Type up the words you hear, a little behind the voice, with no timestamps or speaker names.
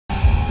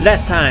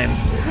Last time.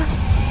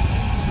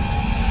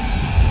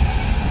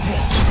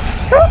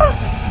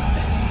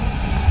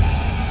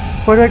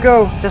 Where do I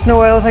go? There's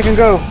nowhere else I can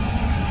go.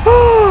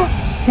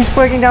 He's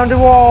breaking down the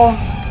wall.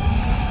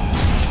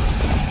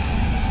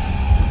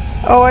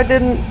 Oh, I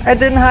didn't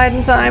hide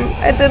in time.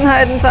 I didn't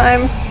hide in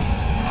time.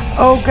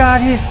 Oh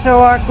god, he's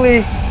so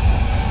ugly.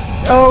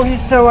 Oh,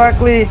 he's so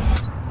ugly.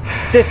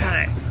 This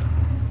time.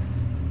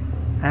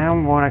 I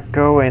don't want to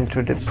go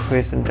into the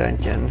prison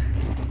dungeon.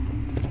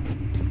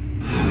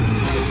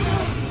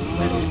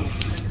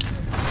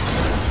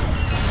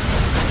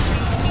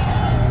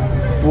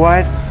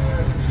 What?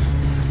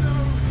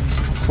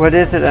 What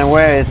is it and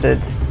where is it?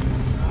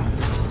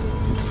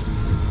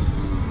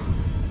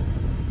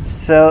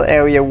 Cell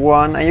area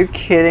 1, are you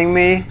kidding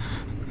me?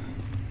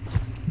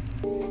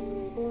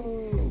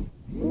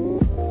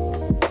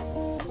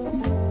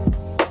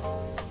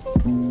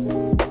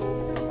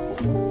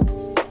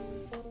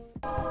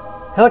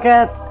 Hello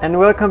cat, and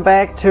welcome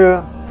back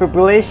to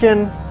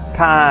Fibrillation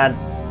Part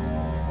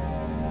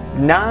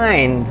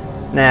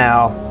 9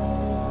 now.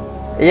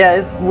 Yeah,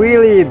 it's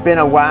really been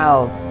a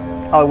while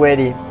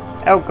already.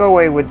 I'll go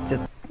away with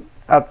just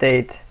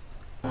update.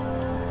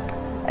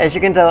 As you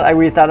can tell, I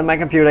restarted my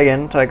computer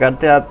again, so I got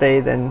the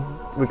update and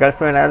we got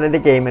thrown out of the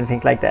game and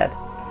things like that.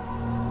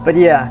 But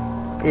yeah,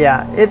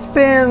 it's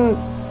been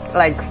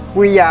like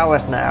 3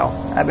 hours now.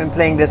 I've been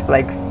playing this for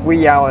like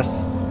 3 hours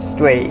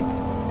straight,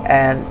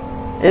 and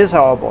it's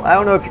horrible. I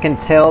don't know if you can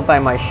tell by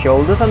my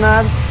shoulders or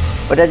not,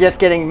 but they're just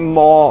getting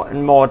more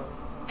and more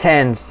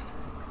tense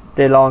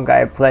the longer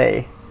I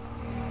play.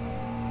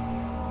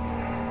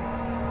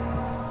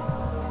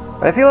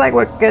 But I feel like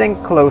we're getting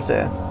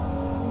closer.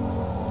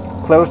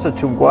 Closer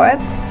to what?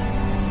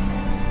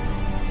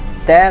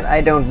 That I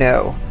don't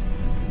know.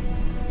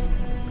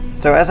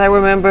 So as I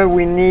remember,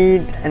 we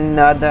need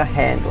another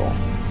handle.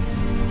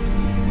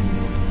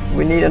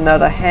 We need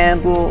another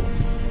handle,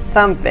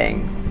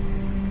 something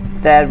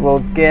that will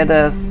get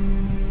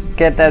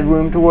that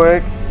room to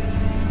work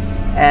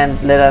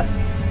and let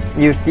us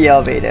use the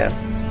elevator.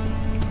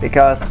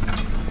 Because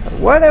for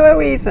whatever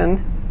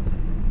reason,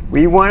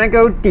 we want to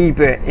go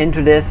deeper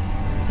into this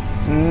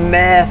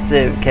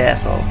massive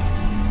castle.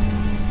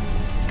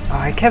 Oh,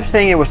 I kept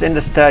saying it was in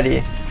the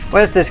study.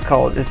 What is this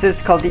called? Is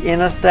this called the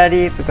inner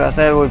study? Because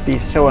that would be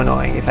so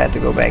annoying if I had to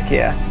go back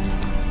here.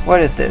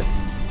 What is this?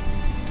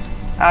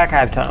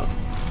 Archive tunnel.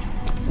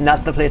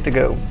 Not the place to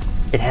go.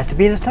 It has to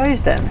be in the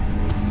studies then.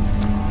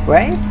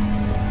 Right?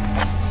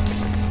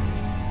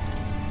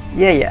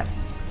 Yeah.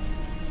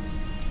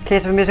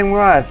 Case of missing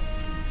rod.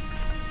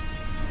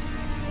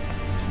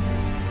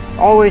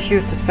 Always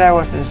use the spare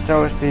rods in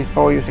storage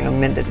before using a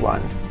minted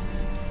one.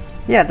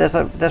 Yeah,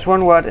 there's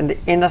one word in the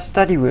inner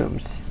study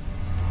rooms.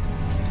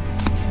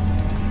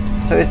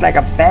 So it's like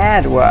a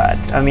bad word.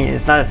 I mean,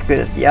 it's not as good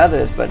as the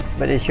others, but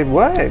it should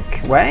work,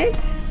 right?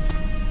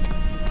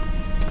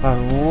 But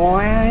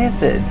where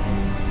is it?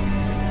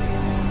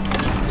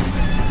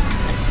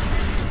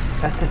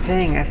 That's the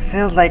thing. I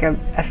feel like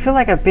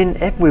I've been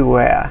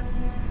everywhere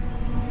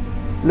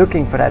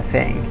looking for that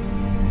thing.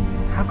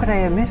 How could I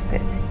have missed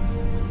it?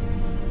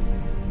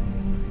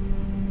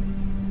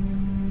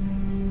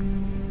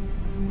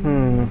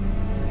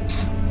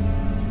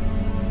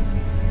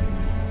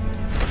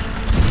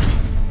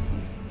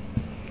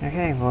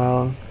 Okay,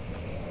 well,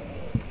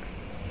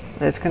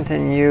 let's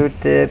continue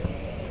the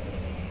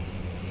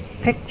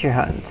picture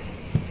hunt.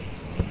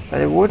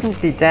 But it wouldn't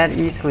be that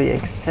easily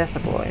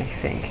accessible, I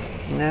think.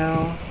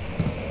 No,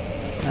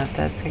 not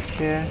that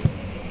picture.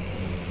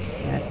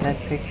 Not that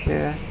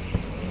picture.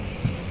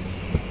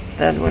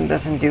 That one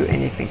doesn't do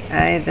anything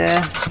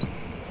either.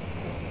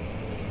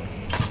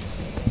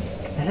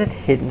 Is it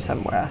hidden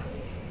somewhere?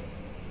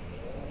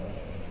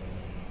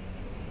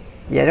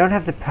 Yeah, I don't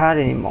have the part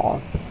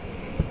anymore.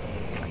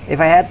 If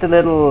I had the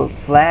little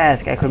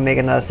flask, I could make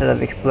another set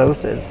of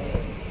explosives.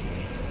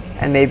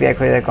 And maybe I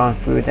could have gone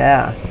through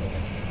there.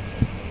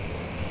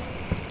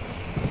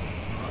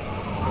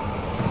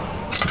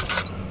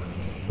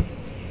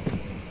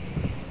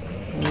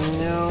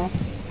 No.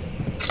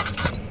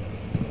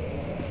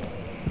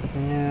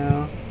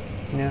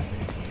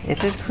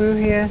 Is it through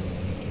here?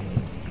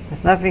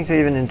 There's nothing to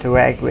even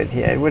interact with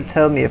here. It would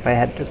tell me if I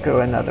had to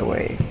go another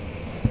way.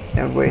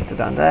 Don't waste it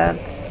on that.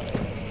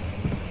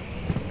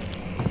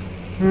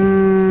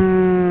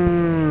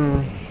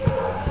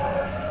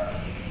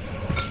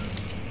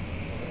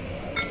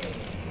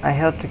 I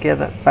held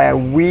together by a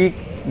weak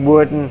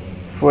wooden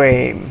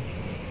frame.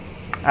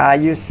 Are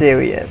you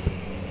serious?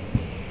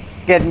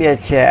 Get me a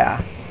chair.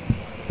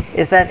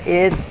 Is that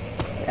it?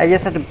 I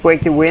just had to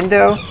break the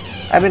window?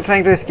 I've been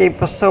trying to escape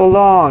for so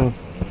long.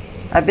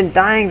 I've been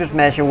dying to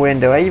smash a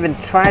window. I even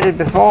tried it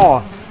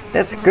before.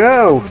 Let's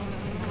go.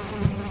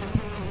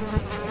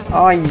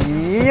 Oh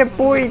yeah,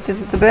 boy,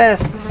 this is the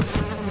best.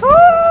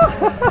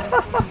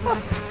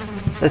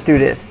 Let's do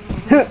this.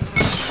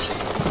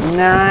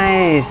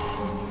 Nice.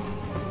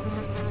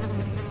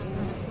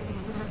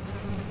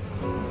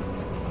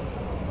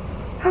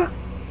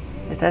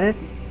 Is that it?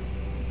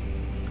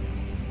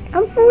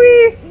 I'm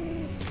free.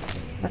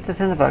 What's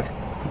the center box?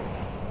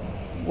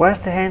 Where's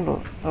the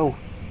handle? Oh.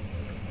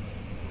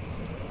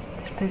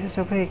 This place is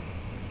so big.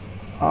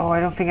 Oh, I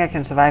don't think I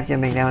can survive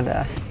jumping down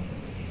there.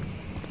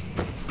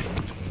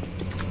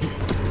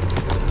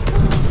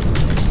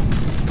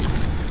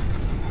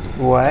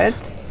 What?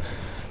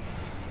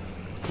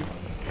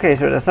 Okay,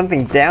 so there's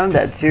something down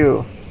there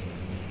too.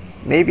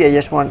 Maybe I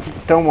just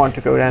don't want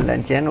to go down there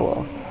in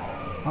general.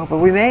 Oh, but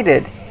we made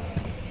it.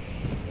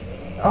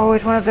 Oh,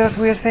 it's one of those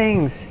weird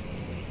things.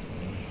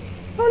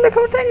 Oh, look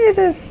how tiny it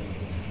is.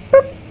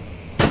 Boop.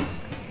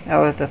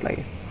 Oh, it's just like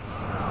it.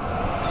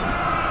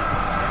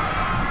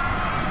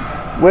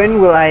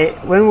 When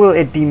will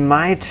it be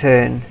my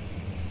turn?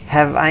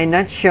 Have I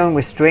not shown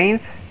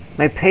restraint?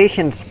 My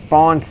patience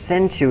spawned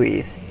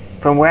centuries.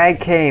 From where I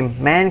came,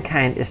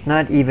 mankind is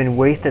not even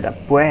wasted a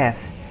breath,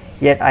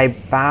 yet I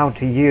bow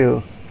to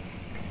you.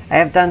 I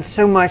have done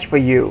so much for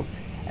you,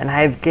 and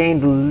I have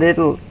gained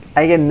little.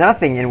 I get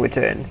nothing in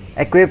return.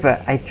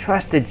 Agrippa, I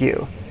trusted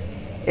you.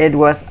 It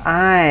was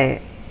I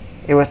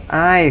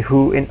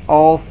who, in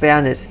all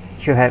fairness,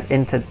 should have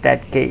entered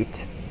that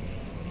gate.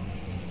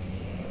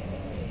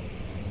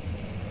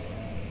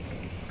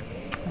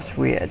 That's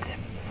weird.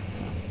 That's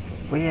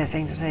a weird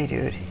thing to say,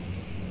 dude.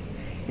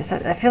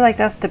 I feel like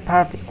that's the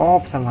part of the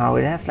orb somehow.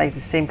 It has like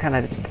the same kind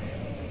of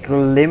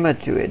glimmer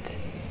to it.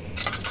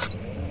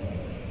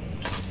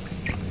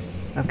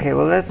 Okay,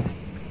 well let's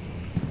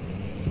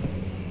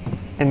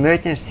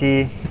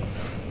emergency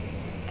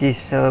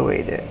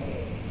decelerate.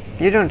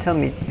 You don't tell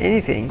me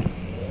anything.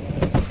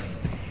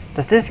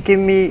 Does this give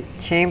me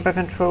chamber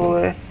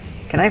controller?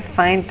 Can I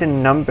find the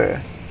number?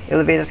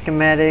 Elevator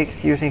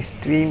schematics, using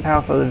steam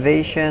power for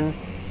elevation,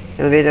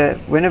 elevator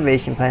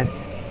renovation plans.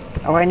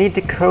 Oh, I need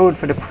the code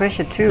for the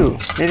pressure too.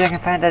 Maybe I can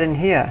find that in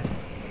here.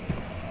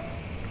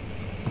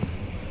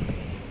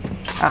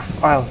 Ah,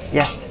 oil,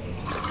 yes.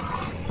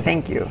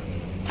 Thank you.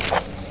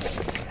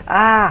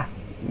 Ah,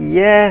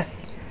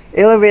 yes.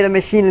 Elevator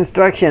machine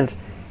instructions.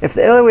 If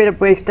the elevator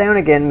breaks down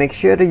again, make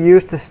sure to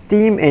use the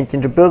steam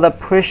engine to build up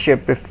pressure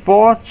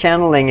before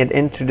channeling it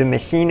into the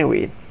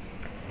machinery.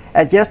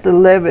 Adjust the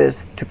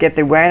levers to get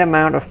the right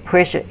amount of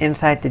pressure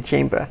inside the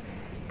chamber.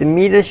 The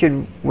meter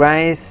should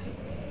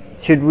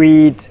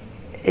read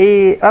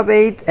up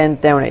 8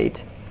 and down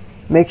 8.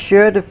 Make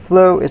sure the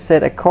flow is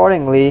set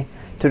accordingly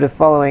to the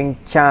following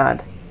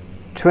chart.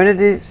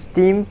 Trinity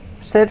steam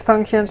set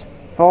functions,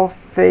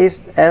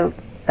 4-phase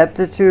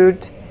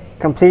aptitude,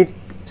 complete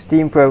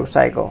steam flow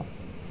cycle.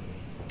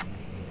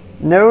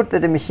 Note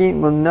that the machine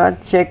will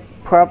not check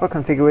proper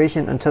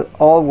configuration until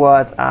all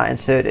words are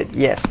inserted.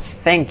 Yes,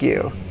 thank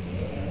you.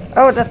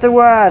 Oh, that's the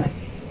word.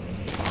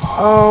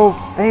 Oh,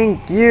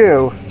 thank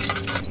you.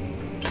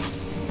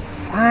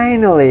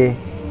 Finally.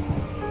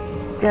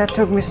 That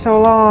took me so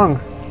long.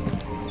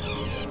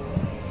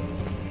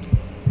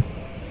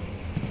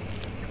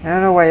 I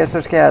don't know why you're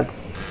so scared.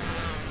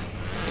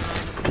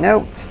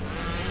 Nope.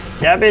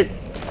 Stop it.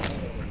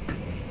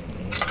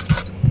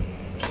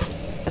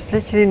 There's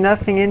literally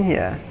nothing in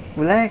here.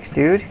 Relax,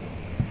 dude.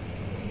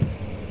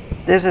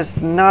 This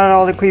is not at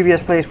all the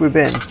creepiest place we've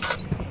been.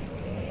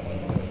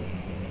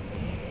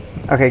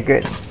 Okay,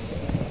 good.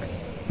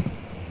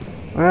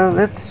 Well,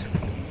 let's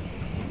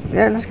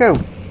go.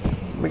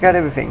 We got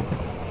everything.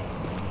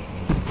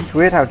 It's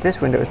weird how this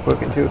window is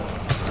broken too.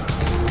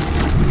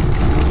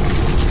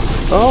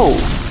 Oh!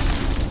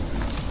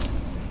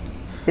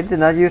 It did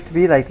not used to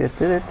be like this,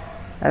 did it?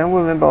 I don't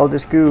remember all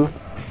this goo.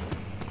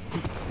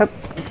 Hup,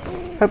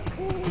 hup,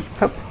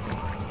 hup.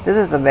 This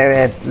is a very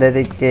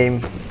athletic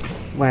game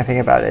when I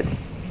think about it.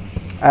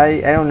 I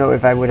don't know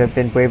if I would have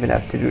been brave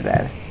enough to do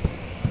that.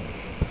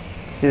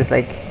 Feels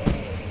like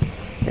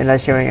they're not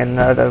showing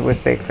another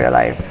respect for your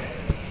life.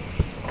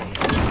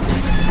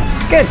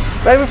 Good!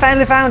 But we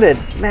finally found it!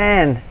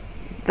 Man!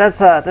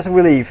 That's a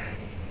relief.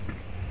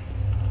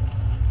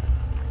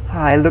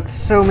 I looked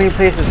so many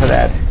places for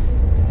that.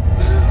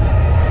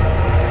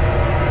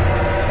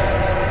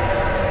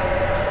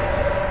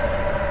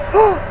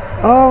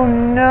 Oh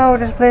no,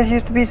 this place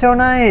used to be so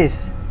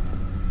nice.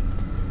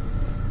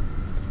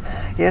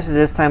 I guess it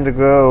is time to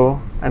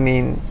go. I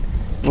mean,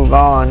 move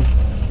on.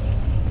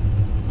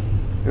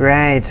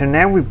 Right, so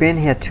now we've been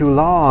here too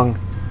long.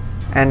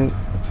 And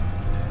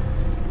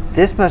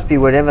this must be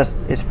whatever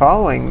is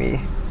following me.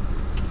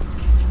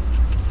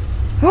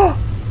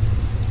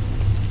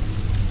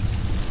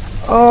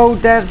 Oh,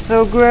 that's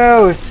so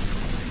gross.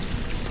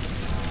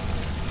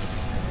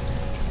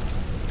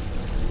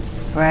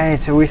 Right,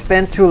 so we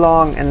spent too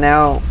long and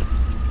now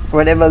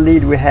whatever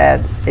lead we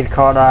had, it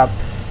caught up.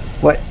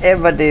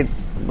 Whatever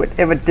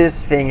this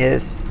thing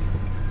is.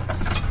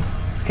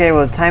 Okay,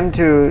 well, time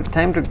to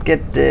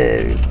get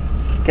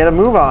a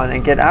move on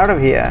and get out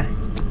of here.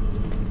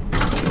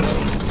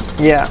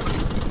 Yeah.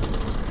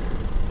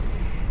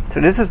 So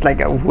this is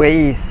like a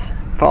race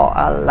for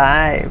our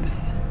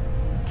lives.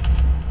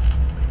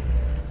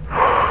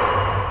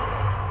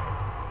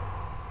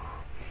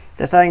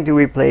 They're starting to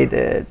replay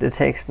the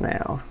text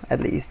now, at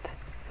least.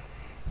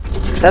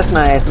 That's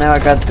nice. Now I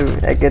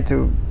get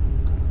to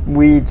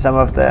read some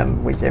of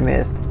them, which I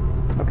missed.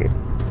 Okay.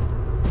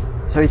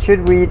 So it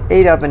should read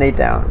 8 up and 8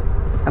 down.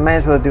 I might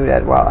as well do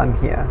that while I'm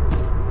here.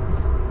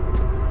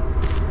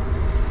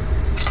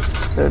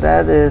 So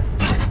that is...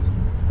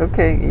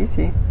 okay,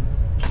 easy.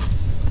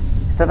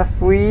 Is that a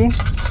 3?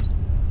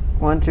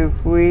 1, 2,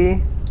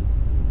 3.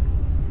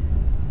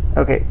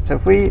 Okay, so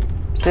 3,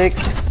 6,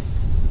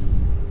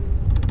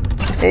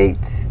 8.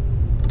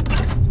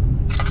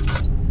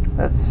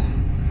 That's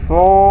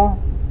 4.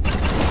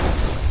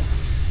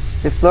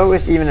 The flow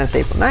is even and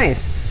stable.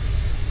 Nice.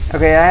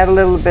 Okay, I had a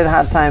little bit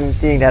hard time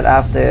seeing that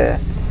after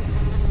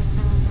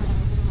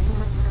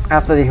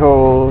the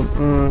whole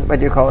what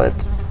do you call it?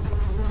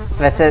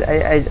 I said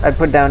I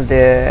put down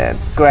the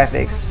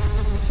graphics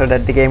so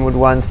that the game would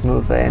run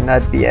smoother and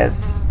not be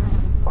as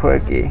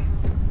quirky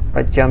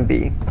but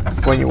jumpy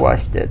when you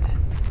watched it.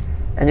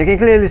 And you can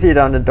clearly see it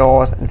on the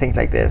doors and things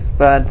like this,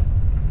 but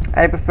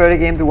I prefer the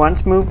game to run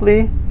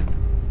smoothly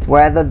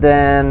rather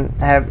than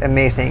have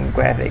amazing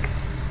graphics.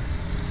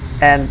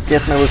 And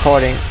just my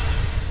recording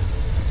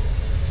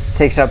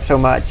takes up so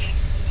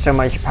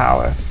much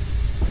power.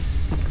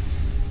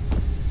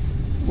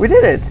 We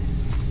did it!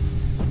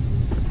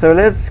 So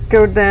let's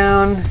go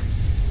down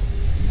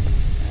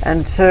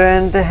and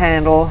turn the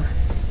handle,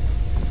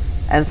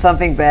 and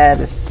something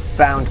bad is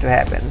bound to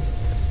happen.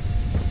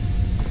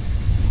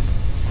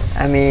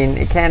 I mean,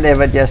 it can't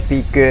ever just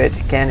be good,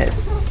 can it?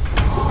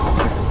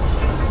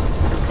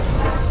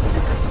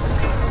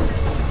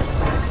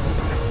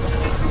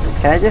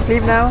 Can I just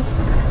leave now?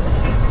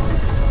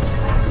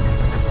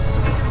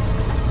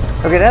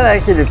 Okay, that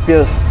actually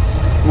feels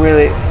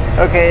really...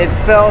 okay, it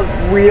felt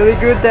really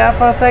good there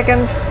for a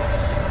second.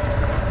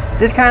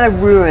 This kind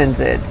of ruins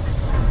it,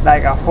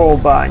 like a whole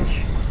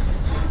bunch.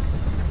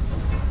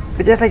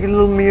 But just like a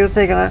little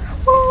music and a...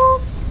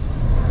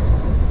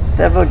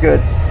 that felt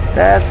good.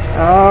 That...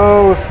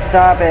 oh,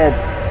 stop it.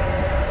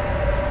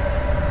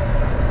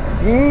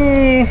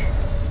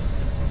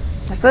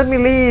 Just let me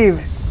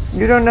leave.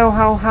 You don't know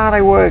how hard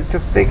I work to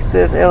fix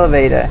this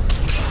elevator.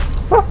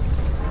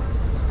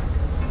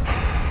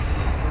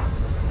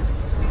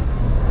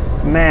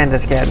 Man,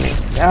 that scared me.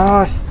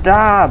 Oh,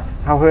 stop!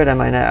 How hurt am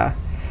I now?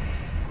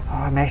 Oh,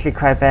 I'm actually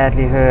quite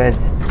badly hurt.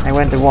 I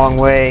went the wrong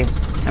way.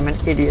 I'm an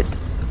idiot.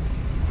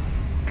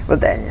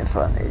 But Daniel's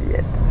not an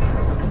idiot.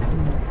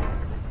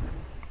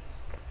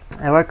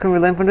 And what can we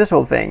learn from this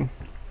whole thing?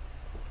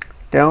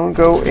 Don't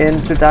go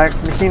into dark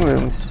machine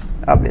rooms,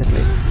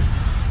 obviously.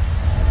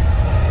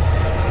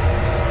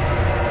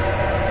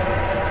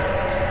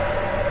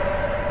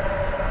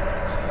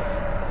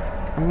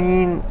 I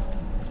mean,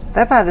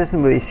 that part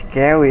isn't really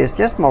scary, it's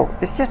just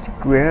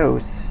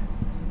gross.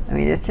 I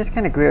mean, it's just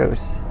kind of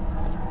gross.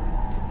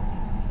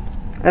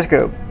 Let's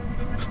go.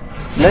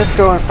 Let's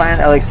go and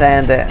find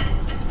Alexander.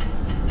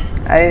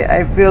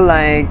 I feel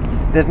like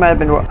this might have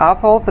been our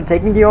fault for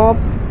taking the orb.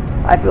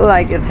 I feel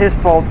like it's his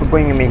fault for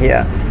bringing me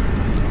here.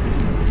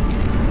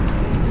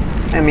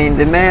 I mean,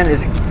 the man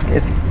is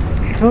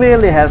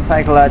clearly has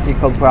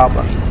psychological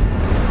problems.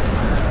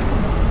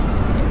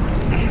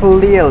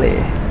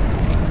 Clearly.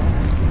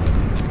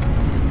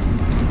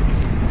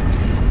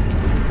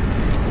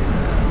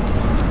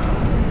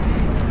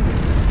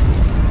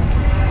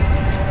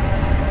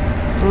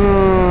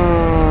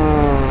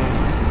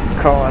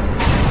 Of course.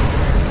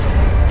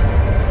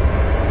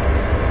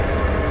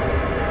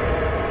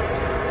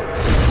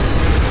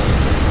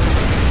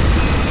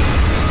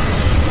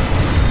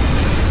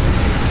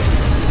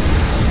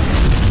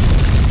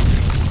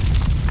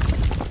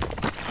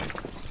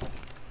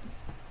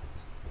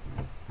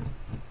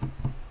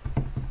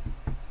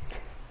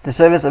 The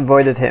servants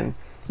avoided him,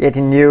 yet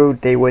he knew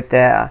they were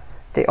there.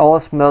 They all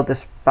smelled the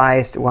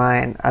spiced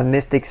wine, a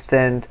mystic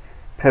scent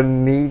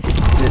permeated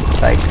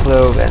by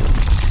cloven.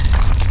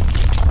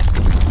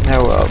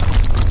 Oh well.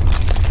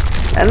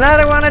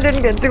 Another one I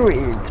didn't get to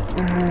eat.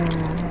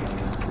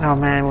 Oh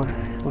man,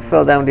 we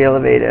fell down the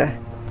elevator.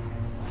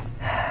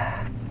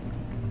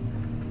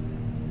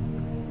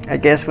 I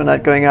guess we're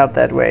not going up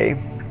that way.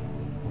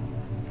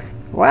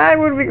 Why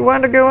would we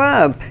want to go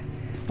up?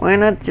 Why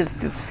not just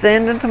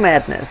descend into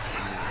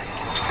madness?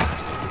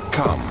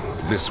 Come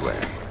this way.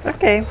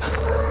 Okay.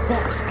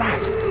 What was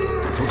that?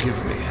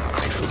 Forgive me,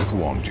 I should have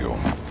warned you.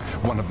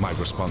 One of my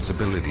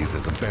responsibilities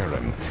as a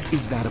Baron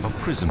is that of a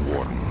prison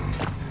warden.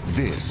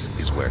 This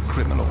is where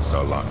criminals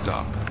are locked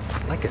up.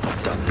 Like a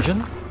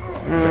dungeon?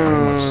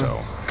 Very much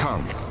so.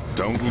 Come,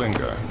 don't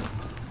linger.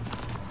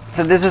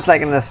 So this is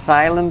like an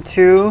asylum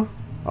too?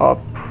 Or,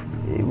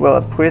 well,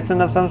 a prison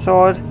of some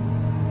sort?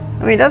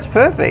 I mean, that's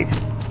perfect.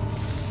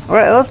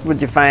 Where else would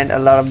you find a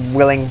lot of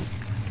willing...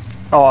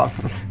 or,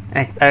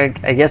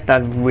 I guess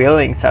not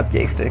willing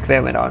subjects to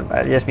experiment on, but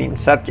I just mean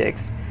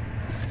subjects.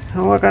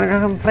 Who are gonna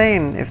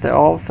complain if they're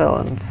all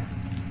felons?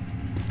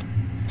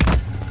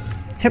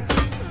 Yep.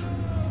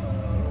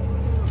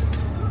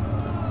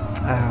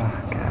 Oh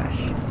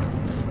gosh.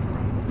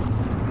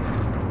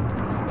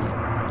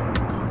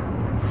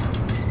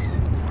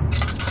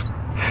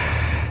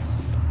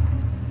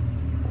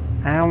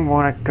 I don't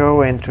wanna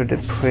go into the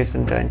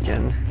prison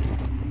dungeon.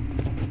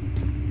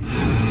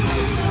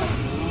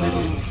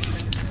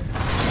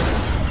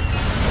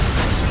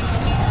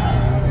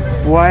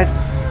 What?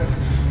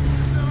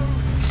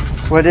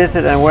 What is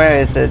it and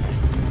where is it?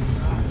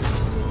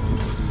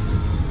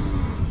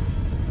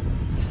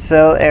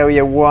 Cell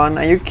area 1.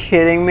 Are you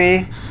kidding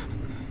me?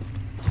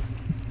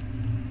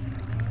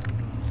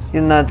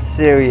 You're not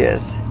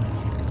serious.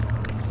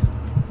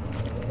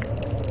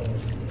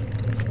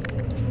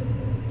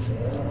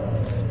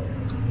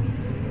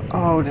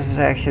 Oh, this is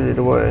actually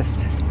the worst.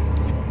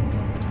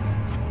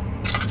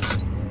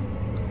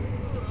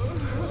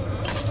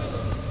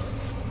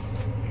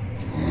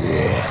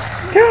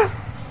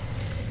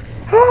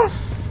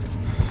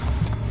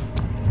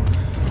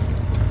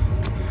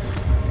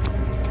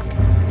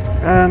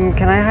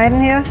 Can I hide in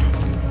here?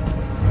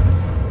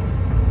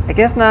 I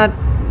guess not.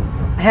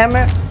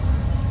 Hammer?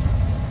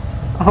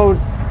 Oh,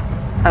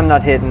 I'm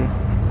not hidden.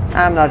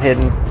 I'm not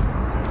hidden.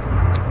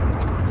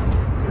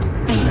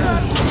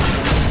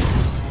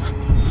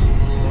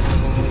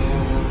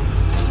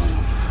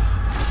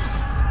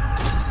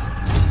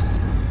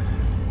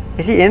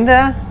 Is he in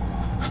there?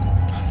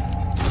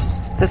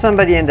 There's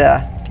somebody in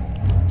there.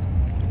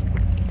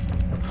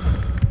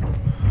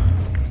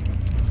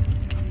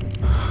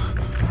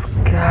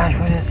 Gosh,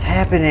 what is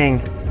happening?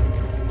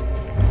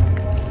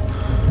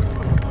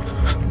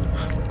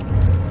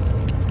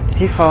 Is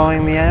he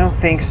following me? I don't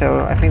think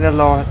so. I think the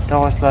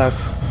door is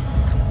locked.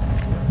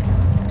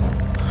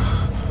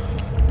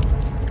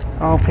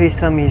 Oh, please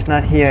tell me he's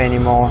not here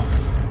anymore.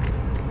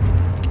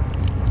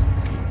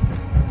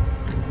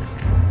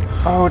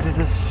 Oh, this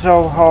is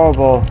so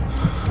horrible.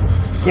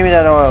 Give me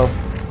that oil.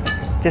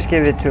 Just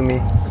give it to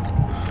me.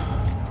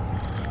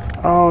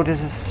 Oh,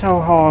 this is so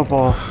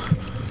horrible.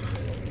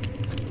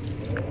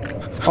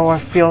 Oh, I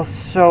feel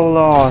so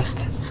lost.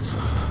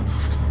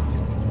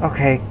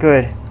 Okay,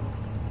 good.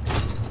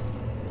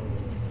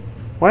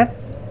 What?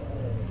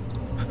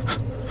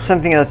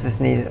 Something else is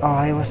needed. Oh,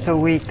 I was so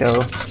weak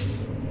though.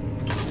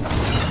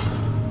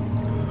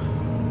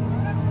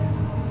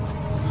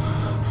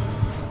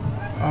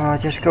 Oh,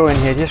 just go in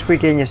here. Just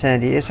regain your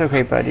sanity. It's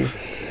okay, buddy.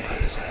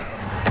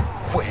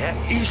 Where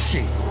is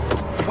she?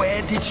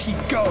 Where did she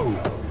go?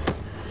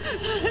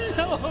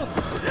 No,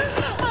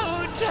 I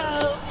won't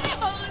tell.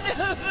 I'll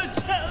never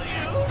tell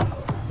you.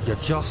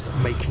 You're just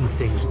making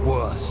things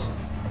worse.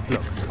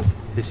 Look,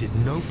 this is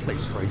no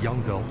place for a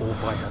young girl all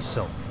by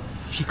herself.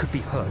 She could be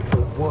hurt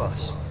or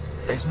worse.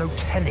 There's no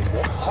telling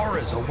what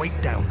horrors await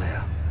down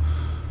there.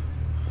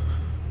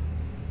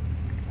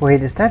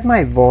 Wait, is that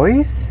my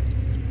voice?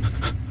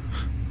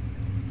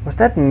 Was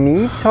that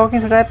me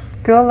talking to that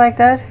girl like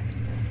that?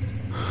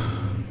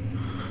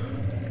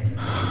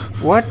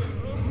 What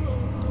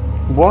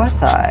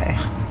was I?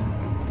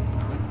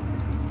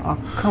 Oh,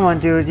 come on,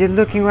 dude. You're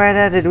looking right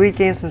at it.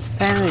 Regain some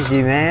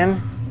sanity,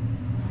 man.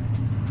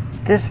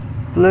 This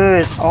blur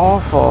is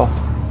awful.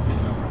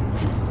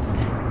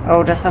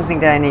 Oh, that's something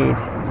that I need.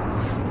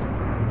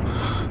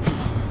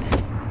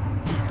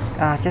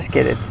 Ah, just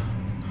get it.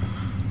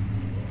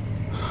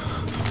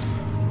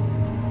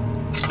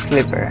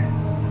 Clipper.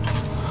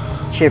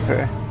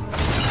 Chipper.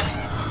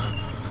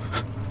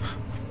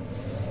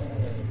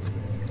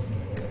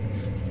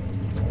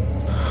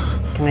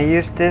 Can I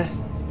use this?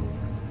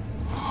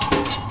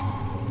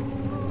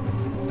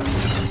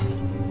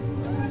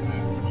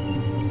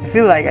 I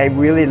feel like I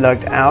really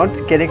lucked out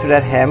getting to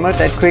that hammer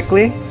that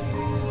quickly.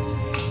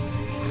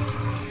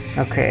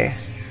 Okay.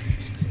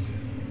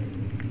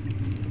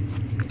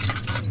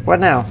 What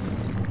now?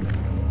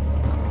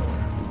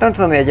 Don't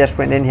tell me I just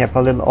went in here for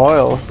a little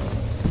oil.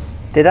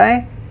 Did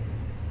I?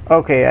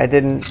 Okay, I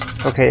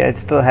didn't. Okay, I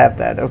still have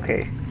that.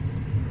 Okay.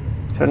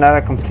 So not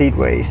a complete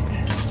waste.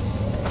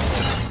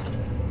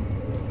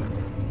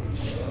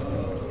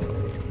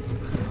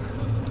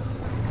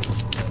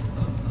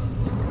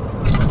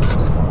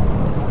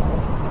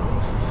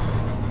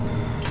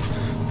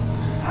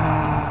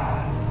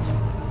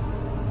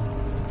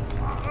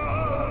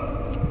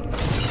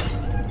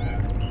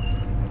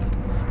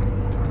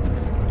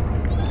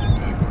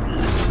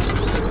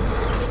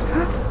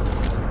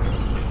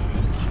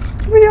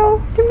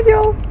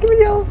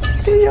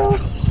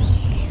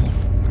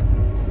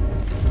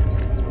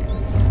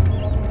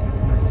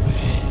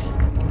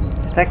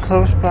 Is that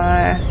close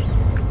by?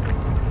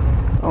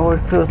 Oh, it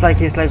feels like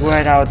he's like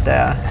right out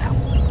there.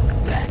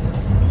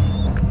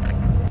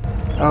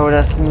 Oh,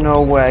 there's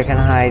nowhere I can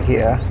hide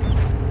here.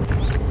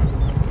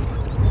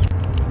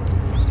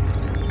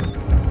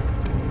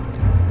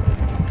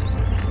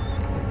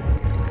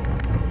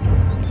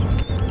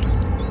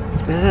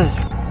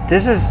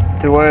 This is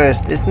the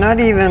worst. It's not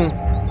even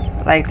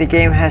like the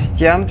game has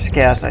jump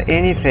scares or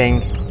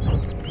anything.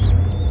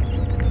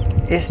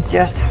 It's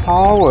just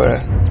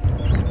horror.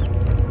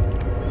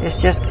 It's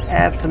just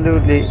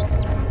absolutely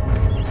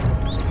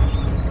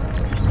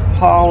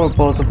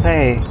horrible to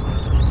play.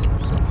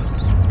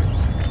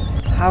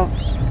 How...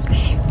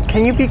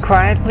 Can you be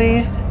quiet,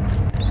 please?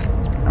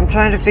 I'm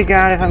trying to figure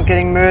out if I'm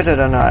getting murdered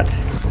or not.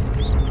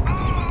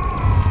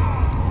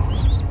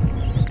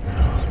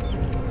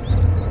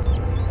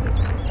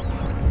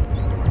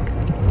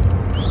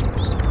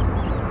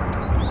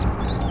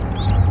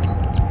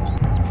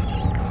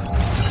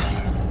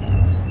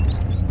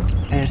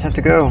 just have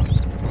to go.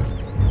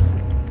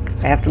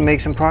 I have to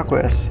make some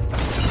progress.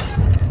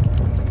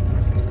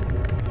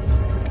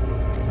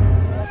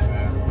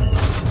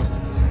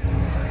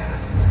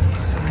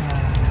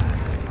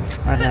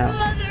 Right now.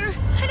 Mother,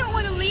 I don't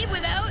want to leave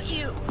without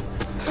you.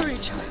 Hurry,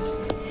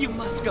 child. You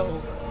must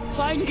go.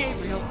 Find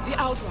Gabriel, the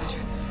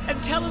Outrider,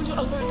 and tell him to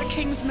alert the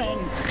King's men.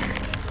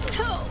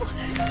 No,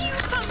 you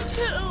come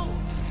too.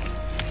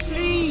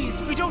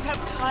 Please, we don't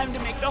have time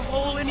to make the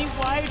hole any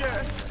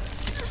wider.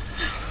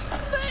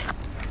 But...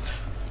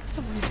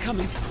 someone is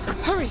coming.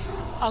 Hurry.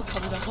 I'll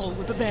cover the hole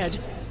with the bed.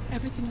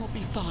 Everything will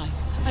be fine.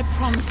 I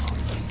promise you.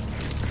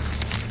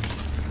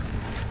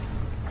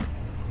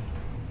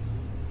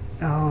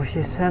 Oh,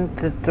 she sent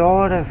the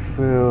daughter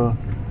through.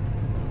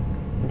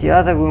 The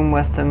other room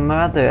was the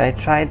mother. I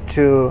tried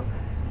to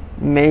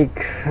make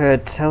her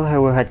tell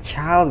her where her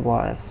child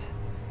was.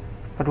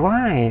 But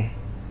why?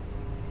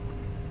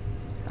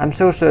 I'm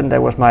so certain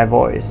that was my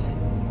voice.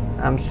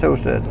 I'm so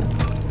certain.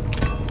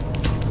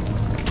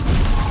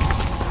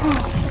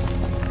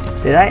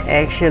 Did I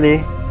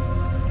actually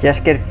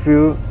just get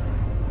through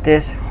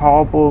this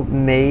horrible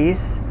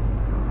maze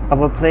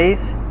of a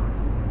place?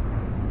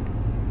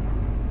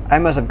 I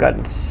must have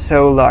gotten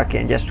so lucky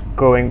and just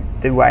going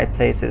the right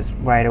places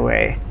right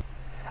away.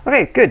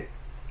 Okay, good.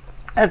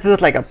 That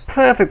feels like a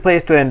perfect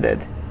place to end it.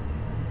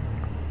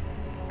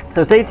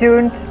 So stay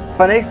tuned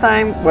for next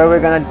time, where we're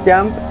gonna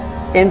jump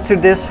into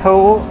this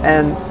hole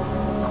and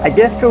I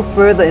guess go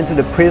further into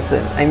the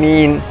prison. I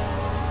mean,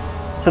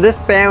 so this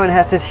Baron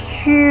has this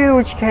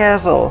huge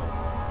castle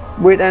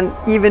with an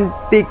even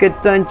bigger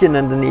dungeon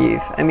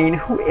underneath. I mean,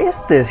 who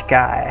is this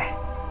guy?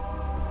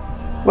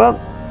 Well,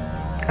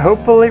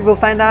 hopefully we'll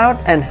find out,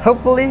 and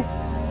hopefully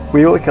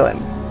we will kill him,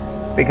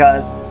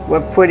 because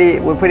we're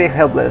pretty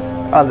helpless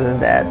other than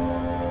that.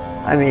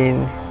 I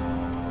mean,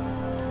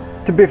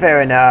 to be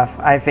fair enough,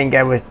 I think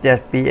I would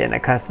just be in a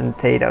constant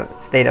state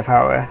of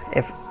horror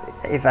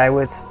if I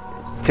was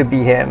to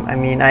be him. I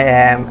mean, I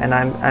am, and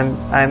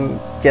I'm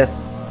just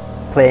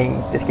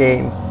playing this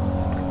game,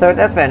 so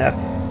that's fair enough.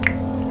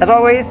 As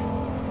always,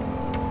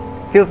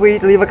 feel free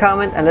to leave a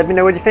comment and let me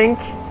know what you think.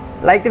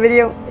 Like the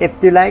video if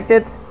you liked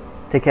it.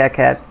 Take care,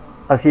 cat.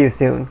 I'll see you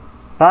soon.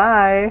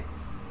 Bye.